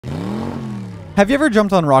Have you ever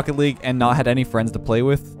jumped on Rocket League and not had any friends to play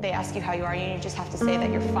with? They ask you how you are, and you just have to say that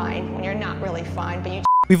you're fine when you're not really fine, but you...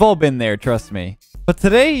 We've all been there, trust me. But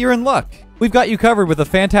today, you're in luck. We've got you covered with a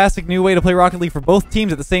fantastic new way to play Rocket League for both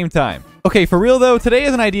teams at the same time. Okay, for real though, today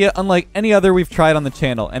is an idea unlike any other we've tried on the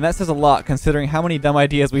channel, and that says a lot considering how many dumb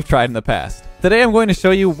ideas we've tried in the past. Today I'm going to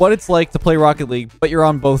show you what it's like to play Rocket League, but you're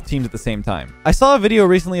on both teams at the same time. I saw a video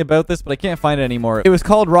recently about this, but I can't find it anymore. It was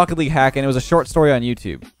called Rocket League Hack, and it was a short story on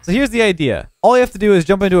YouTube. So here's the idea. All you have to do is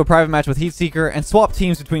jump into a private match with Heatseeker and swap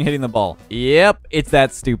teams between hitting the ball. Yep, it's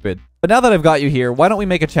that stupid. But now that I've got you here, why don't we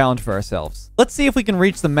make a challenge for ourselves? Let's see if we can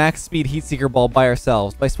reach the max speed Heatseeker ball by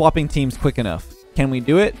ourselves by swapping teams quick enough. Can we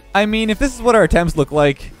do it? I mean, if this is what our attempts look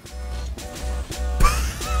like...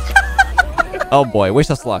 Oh boy, wish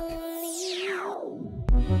us luck.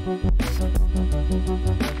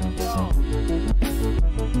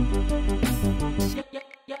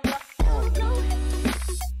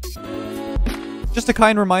 Just a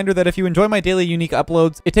kind reminder that if you enjoy my daily unique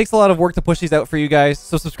uploads, it takes a lot of work to push these out for you guys,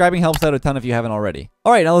 so subscribing helps out a ton if you haven't already.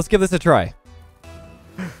 Alright, now let's give this a try.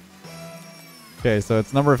 Okay, so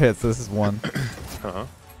it's number of hits, so this is 1.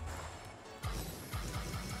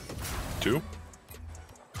 2.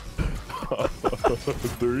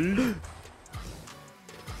 3.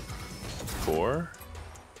 4.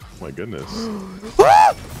 My goodness.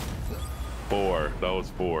 4. That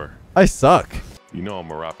was 4. I suck. You know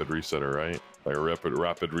I'm a rapid resetter, right? Like a rapid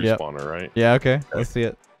respawner, right? Yeah, okay. Let's see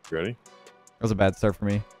it. Ready? That was a bad start for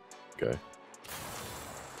me. Okay.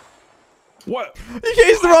 What? You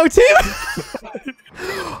used the wrong team!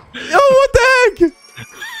 Oh, what the heck?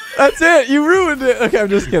 That's it. You ruined it. Okay, I'm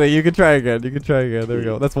just kidding. You can try again. You can try again. There we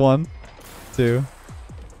go. That's 1, 2,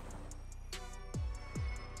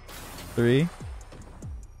 3,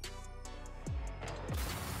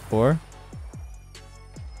 4,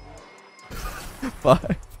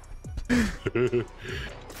 5,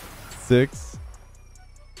 6,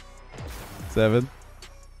 7.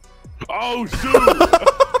 Oh shoot!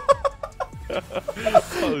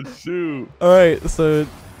 Oh shoot! All right, so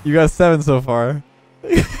you got 7 so far.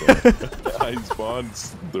 I spawned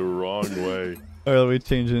the wrong way. All right, let me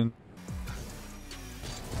change in.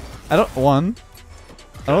 I don't 1.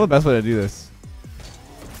 I don't know the best way to do this.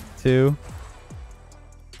 2.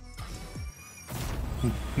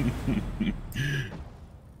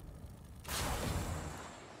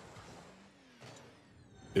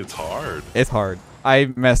 It's hard. It's hard.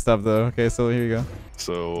 I messed up though. Okay, so here you go.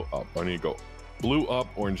 So I need to go blue up,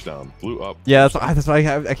 orange down. Blue up. Yeah, that's why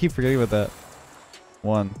I keep forgetting about that.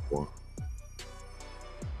 1,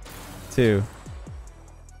 2,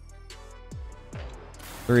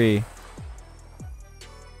 3,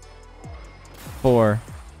 4,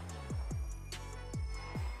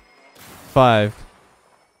 5,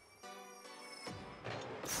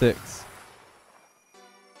 6,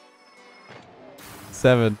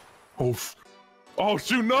 7. Oh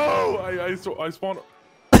shoot! No! I spawned.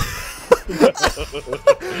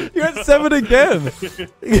 You're at 7 again.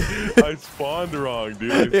 I spawned wrong,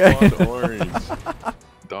 dude. I spawned orange.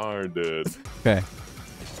 Darn, dude. Okay.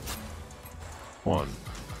 1,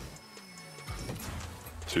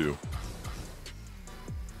 2,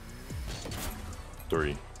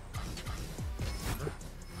 3,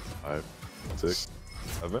 5, 6,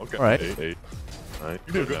 7. Okay. All right. 8, 9.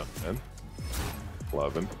 You do good. 10,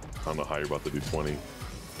 11. I don't know how you're about to do 20.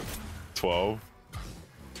 12.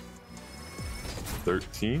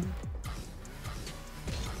 13.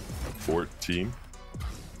 14.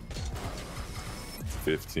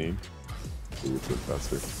 15. Ooh, it's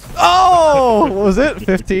faster. Oh, what was it?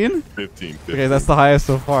 15? 15. Okay, that's the highest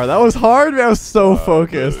so far. That was hard, man. I was so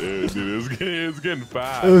focused. Dude, it was getting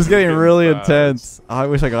fast. It was getting really intense. Oh, I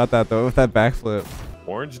wish I got that though with that backflip.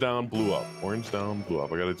 Orange down, blue up. Orange down, blue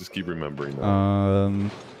up. I gotta just keep remembering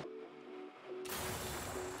that.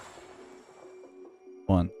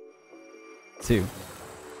 1, 2.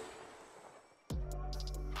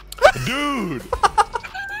 Dude!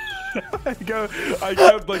 I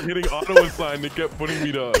kept like hitting auto assign. It kept putting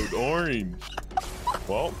me to orange.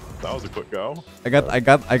 Well, that was a quick go. I got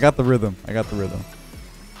the rhythm. I got the rhythm.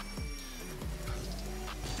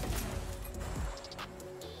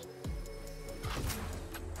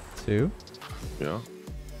 2. Yeah.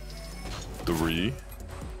 3.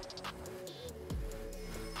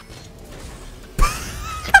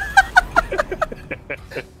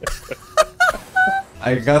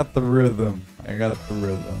 I got the rhythm. I got the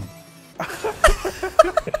rhythm.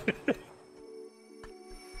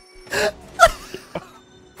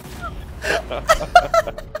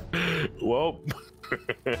 Well,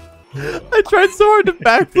 I tried so hard to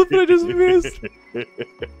backflip and I just missed.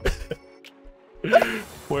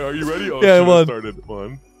 Wait, Wait, are you ready? Oh, Yeah, I shit, won. Started.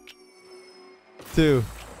 1, 2.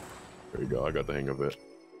 There you go. I got the hang of it.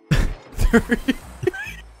 3.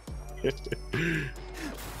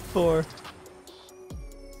 4.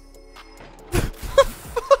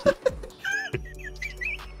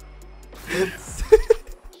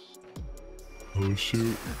 Oh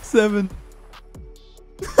shoot. 7.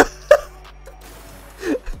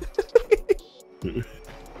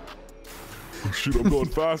 Oh shoot, I'm going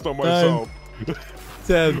fast on myself.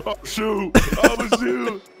 10. Oh shoot. Oh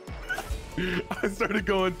shoot. I started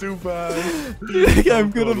going too fast. I'm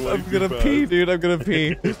gonna pee, dude. I'm gonna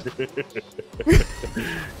pee. You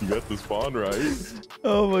got the spawn right.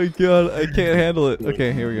 Oh my god, I can't handle it.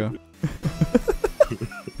 Okay, here we go.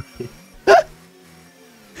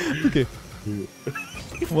 Okay.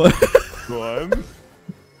 1. 1,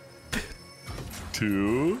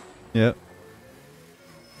 2, Yep.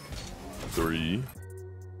 3,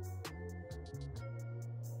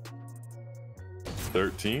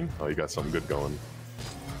 13. Oh, you got something good going.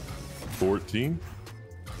 14,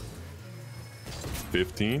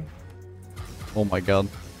 15, Oh my god.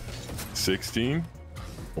 16.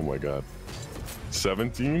 Oh my god.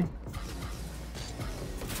 17,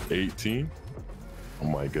 18. Oh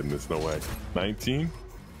my goodness, no way. 19.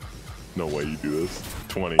 No way you do this.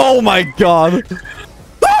 20. Oh my god. 22.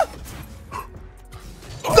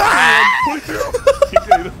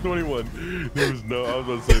 Okay, that's 21. There was no. I was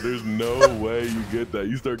about to say, there's no way you get that.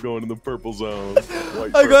 You start going in the purple zone.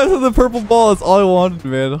 I got to the purple ball. That's all I wanted,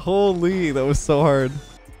 man. Holy, that was so hard.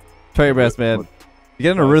 Try your best, man. You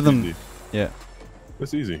get in a rhythm. Easy. Yeah.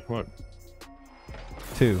 That's easy. Look.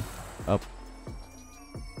 2. Up.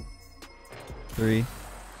 3.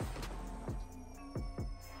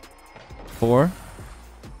 4.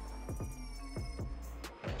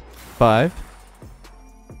 5.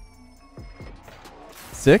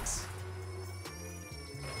 6.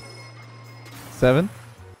 7.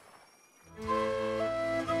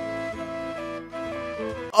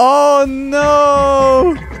 Oh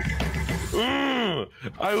no!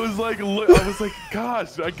 I was like,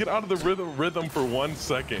 gosh, I get out of the rhythm for 1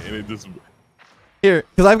 second, and it just. Here,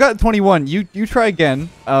 because I've got 21. You try again.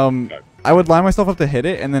 I would line myself up to hit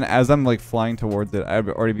it, and then as I'm like flying towards it, I'd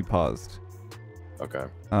already be paused. Okay.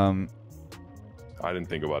 I didn't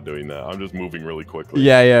think about doing that. I'm just moving really quickly.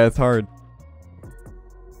 Yeah, it's hard.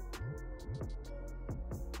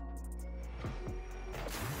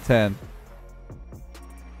 10.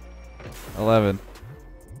 11.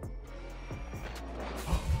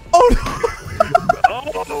 Oh no!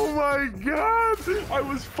 Oh my god! I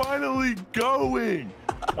was finally going.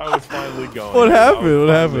 What happened? What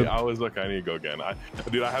happened? I was like, I need to go again.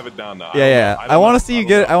 Dude, I have it down now. Yeah. I want to see you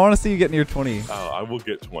get. I want to see you get near 20. Oh, I will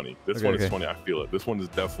get 20. This one is 20. I feel it. This one is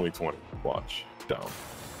definitely 20. Watch. Down.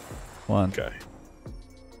 1. Okay.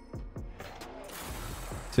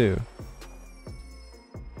 2.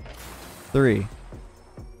 3.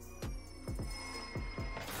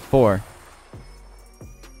 4.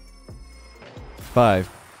 5.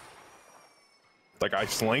 Like I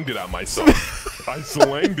slanged it at myself. I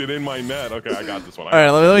slanged it in my net. Okay, I got this one. All right,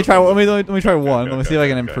 let me try. Let me try 1. Let me see if I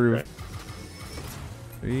can okay, improve. Okay.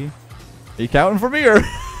 3. Are you counting for me or?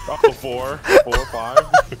 Oh, 4, 5.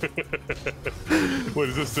 What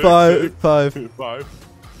is this? 6? 5. 5. 5.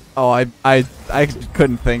 Oh, I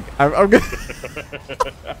couldn't think. I'm good.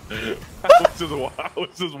 I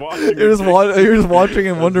was just watching. You're just watching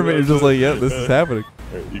in wonderment. You're just like, yeah, this is happening.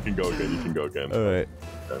 All right, you can go again. You can go again. All right.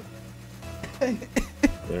 Okay.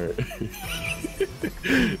 All right.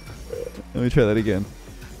 Let me try that again.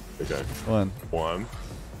 Okay. 1. 1,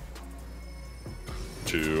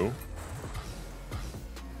 2,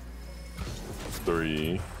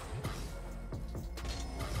 3,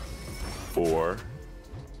 4.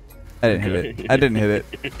 I didn't hit it. I didn't hit it.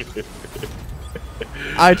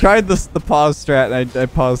 I tried the pause strat and I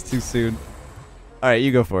paused too soon. All right,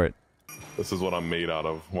 you go for it. This is what I'm made out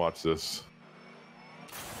of. Watch this.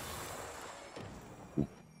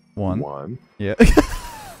 1. 1. Yeah.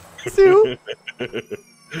 2.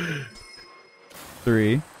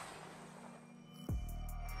 3.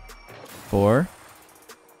 4.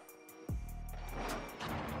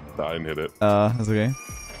 I didn't hit it. That's okay.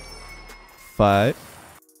 5.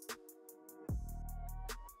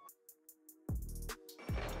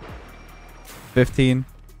 15.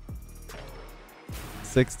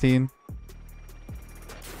 16.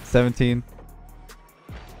 17.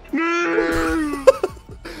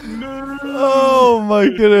 Oh my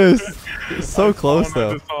goodness. You're so close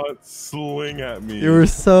though. I just saw it sling at me. You were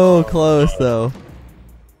so close though.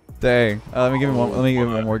 Dang. Let me give him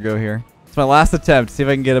one more go here. It's my last attempt. See if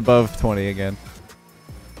I can get above 20 again.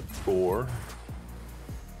 4.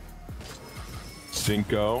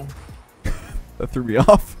 Cinco. That threw me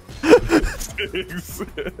off. 6.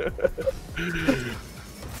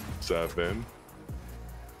 7.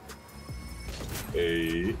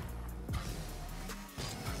 8.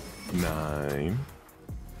 9.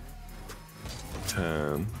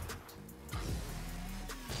 10.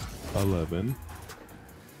 11.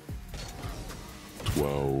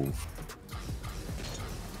 12.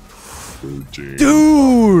 13.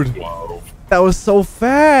 Dude! 12. That was so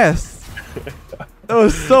fast. That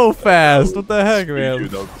was so fast. What the heck, man?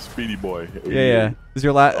 Dude, that was a speedy boy. Yeah. Is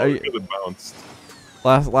your last? Oh, it bounced.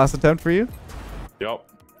 Last attempt for you? Yep.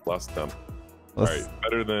 Last attempt. All right.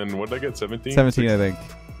 Better than, what did I get? 17? 17, I think.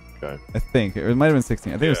 Okay. I think it might have been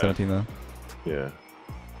 16. I think it was 17 though. Yeah.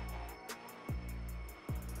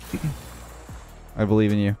 I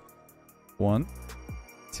believe in you. 1,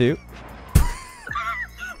 2,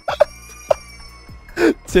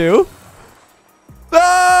 2.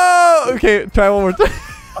 No! Okay, try one more time.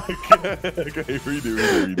 Okay,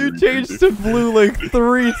 redo. You changed to blue like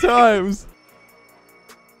 3 times.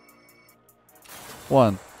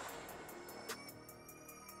 1,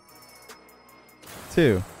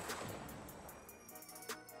 2,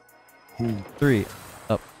 3.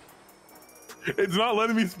 Up. It's not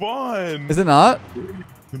letting me spawn. Is it not?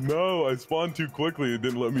 No, I spawned too quickly. It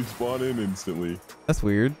didn't let me spawn in instantly. That's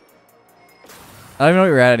weird. I don't even know where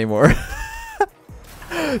you're at anymore.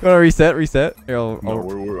 You want to reset? Reset? Here,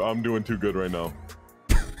 No, I'm doing too good right now.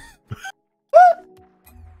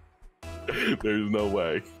 There's no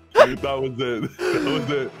way. That was it. That was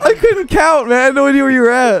it. I couldn't count, man. I had no idea where you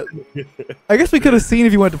were at. I guess we could have seen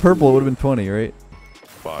if you went to purple. It would have been 20, right?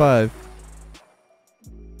 5.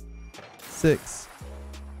 6.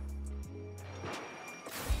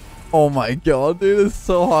 Oh my god, dude. It's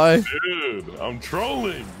so high. Dude, I'm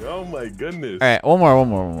trolling. Oh my goodness. All right, one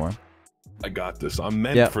more. I got this. I'm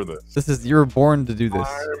meant for this. You were born to do this.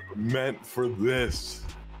 I'm meant for this.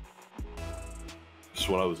 This is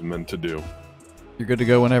what I was meant to do. You're good to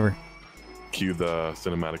go whenever. Cue the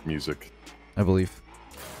cinematic music. I believe.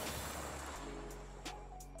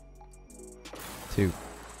 2.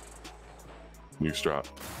 New strat.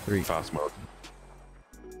 3. Fast mode.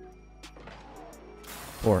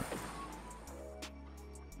 4.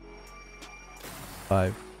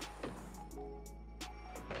 5.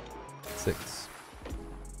 6.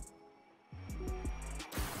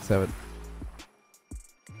 7.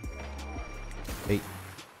 8.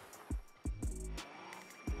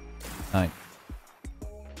 9.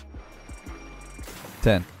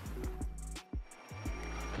 10.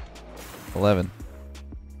 11.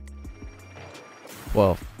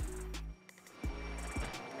 12.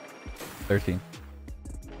 13.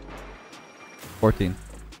 14.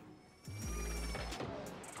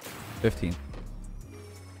 15.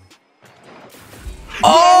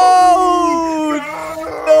 Oh!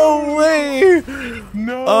 No way!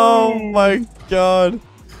 No! Oh my god.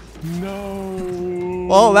 No!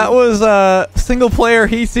 Well, that was single player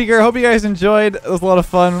Heat Seeker. Hope you guys enjoyed. It was a lot of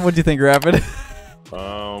fun. What'd you think, Rapid?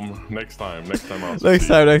 Next time I'll next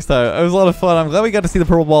time. It was a lot of fun. I'm glad we got to see the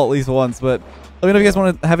purple ball at least once, but let me know if you guys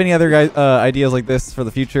want to have any other ideas like this for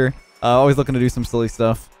the future. Always looking to do some silly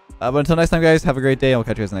stuff. But until next time, guys, have a great day, and we'll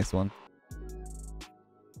catch you guys in the next one.